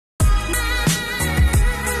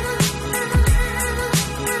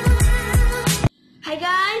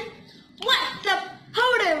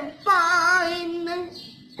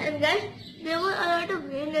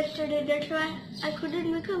yesterday, that's why I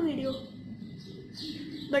couldn't make a video.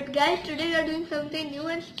 But guys, today we are doing something new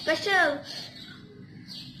and special.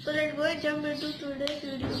 So let's go and jump into today's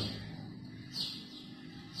video.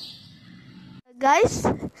 Guys,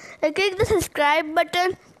 click the subscribe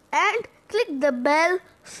button and click the bell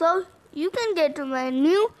so you can get my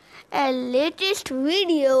new and latest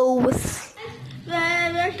videos. We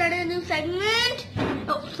are starting a new segment.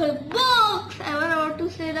 So books. I was about to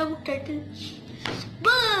say the book title.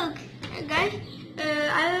 Books. Guys,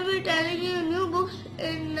 I will be telling you new books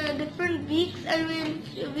in different weeks. I mean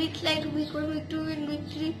weeks like week 1, week 2, and week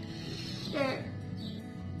 3.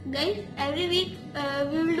 Guys, every week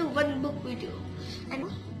we will do one book video.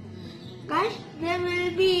 And guys, there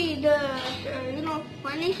will be the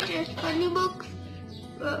funny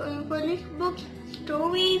books,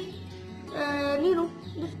 stories,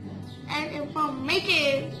 and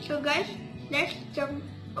information. So guys, let's jump.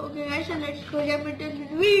 Okay guys, so let's go jump into the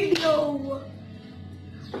video.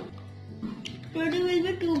 Today will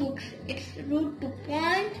be two books. It's Route to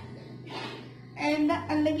Point and The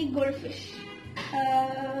Unlucky Goldfish.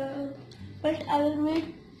 First I will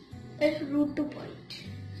read this Route to Point.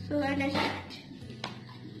 So let's start.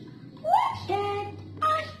 What's that?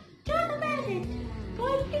 Asked John Rabbit,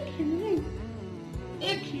 pointing his wing.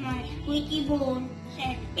 It's my squeaky bone,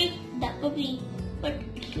 said Pip the puppy. But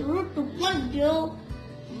it's Route to Point, Joe.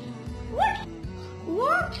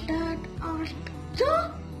 What's that? Asked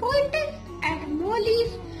Joe, pointing at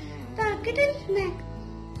Molly's the kitten's neck.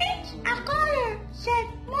 It's a collar, said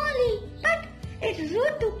Molly. But it's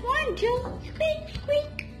Route to Point, Joe. Squeak,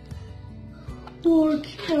 squeak.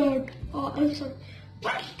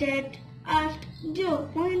 What's that? Asked Joe,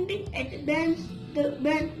 pointing at the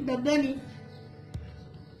bunny.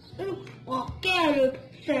 It's a carrot,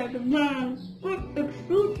 said Ben. But it's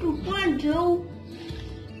Route to Point, Joe.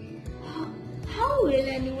 How will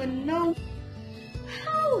anyone know?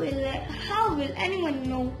 How will anyone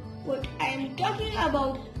know what I am talking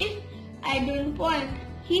about if I don't point?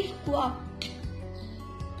 He squawked.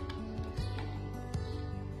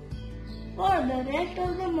 For the rest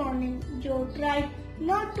of the morning, Joe tried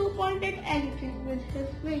not to point at anything with his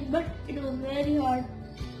wing, but it was very hard.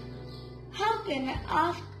 How can I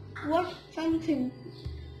ask what something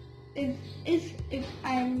is if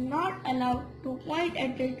I am not allowed to point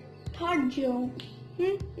at it? Thought Joe.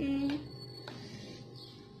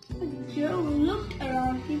 Joe looked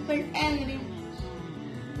around. He felt angry.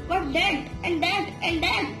 But that and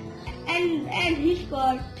he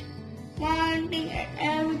squawked, pointing at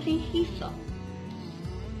everything he saw.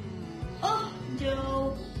 Oh,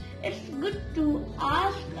 Joe, it's good to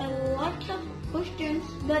ask a lot of questions,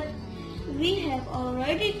 but we have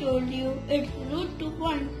already told you it's Route to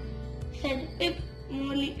Point, said Pip,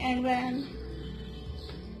 Molly, and Van.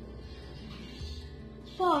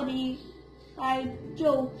 Sorry, sighed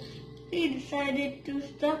Joe. He decided to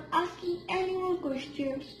stop asking any more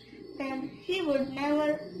questions. Then he would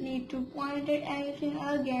never need to point at anything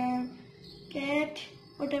again. Cat,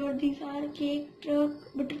 whatever these are, cake, truck,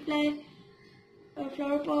 butterfly, a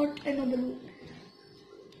flower pot, and a balloon.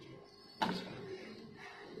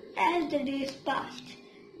 As the days passed,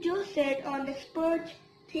 Joe sat on his perch,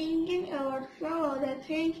 thinking about some of the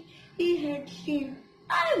things he had seen.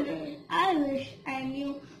 I wish I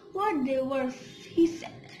knew what they were, he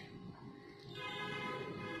said.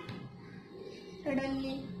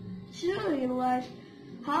 Suddenly, Joe realized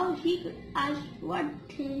how he could ask what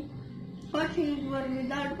things were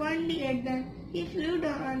without pointing at them. He flew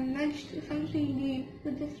down and nudged something green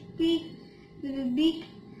with his beak,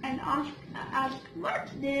 and asked,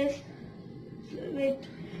 "What's this?" It's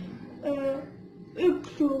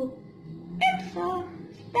a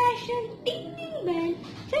special ding-ding bell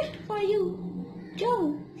just for you,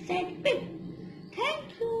 Joe, said Pip.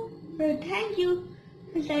 Thank you,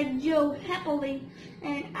 said Joe happily,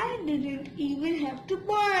 and I didn't even have to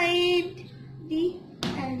point. The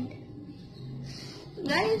end.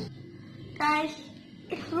 Guys,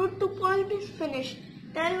 its Route to Point is finished.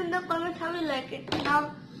 Tell me in the comments how you like it.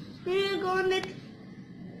 Now, we will go with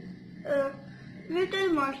Little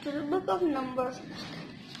Monster, Book of Numbers.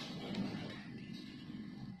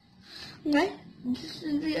 Guys, this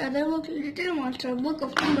is the other book, Little Monster, Book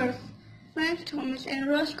of Numbers, Frank Thomas and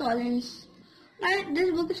Rose Collins. Guys,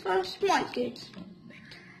 this book is for small kids.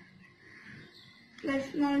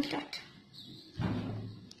 Let's now start.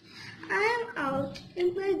 I am out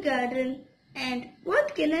in my garden, and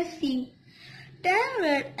what can I see? 10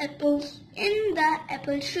 red apples in the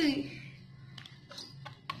apple tree.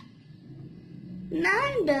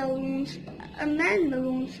 9 balloons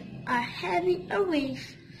are having a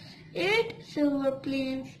race. 8 silver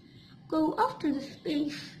planes go off to the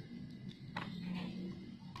space.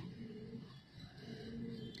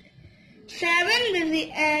 7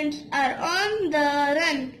 busy ants are on the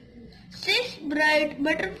run. 6 bright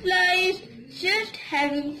butterflies just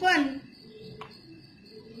having fun.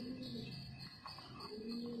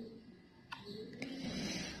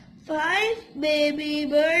 5 baby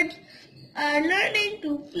birds are learning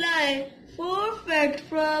to fly. 4 fat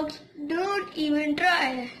frogs don't even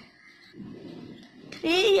try.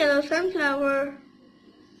 3 yellow sunflower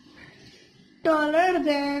taller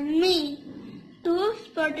than me. 2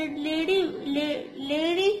 spotted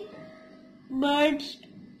lady birds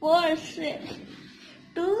for sale.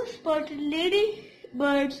 2 spotted lady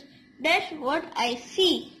birds, that's what I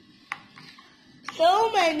see.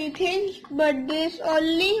 So many things, but there's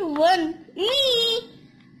only one me.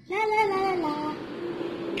 La la la la la.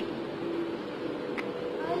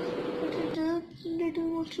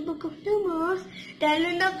 Watch a book of numbers. Tell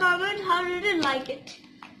in the comments how did you like it.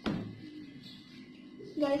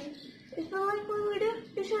 Guys, if you like my video,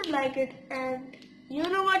 you should like it, and you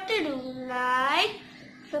know what to do. Like,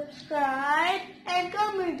 subscribe, and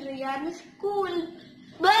comment. Rayyan is cool.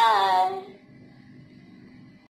 Bye.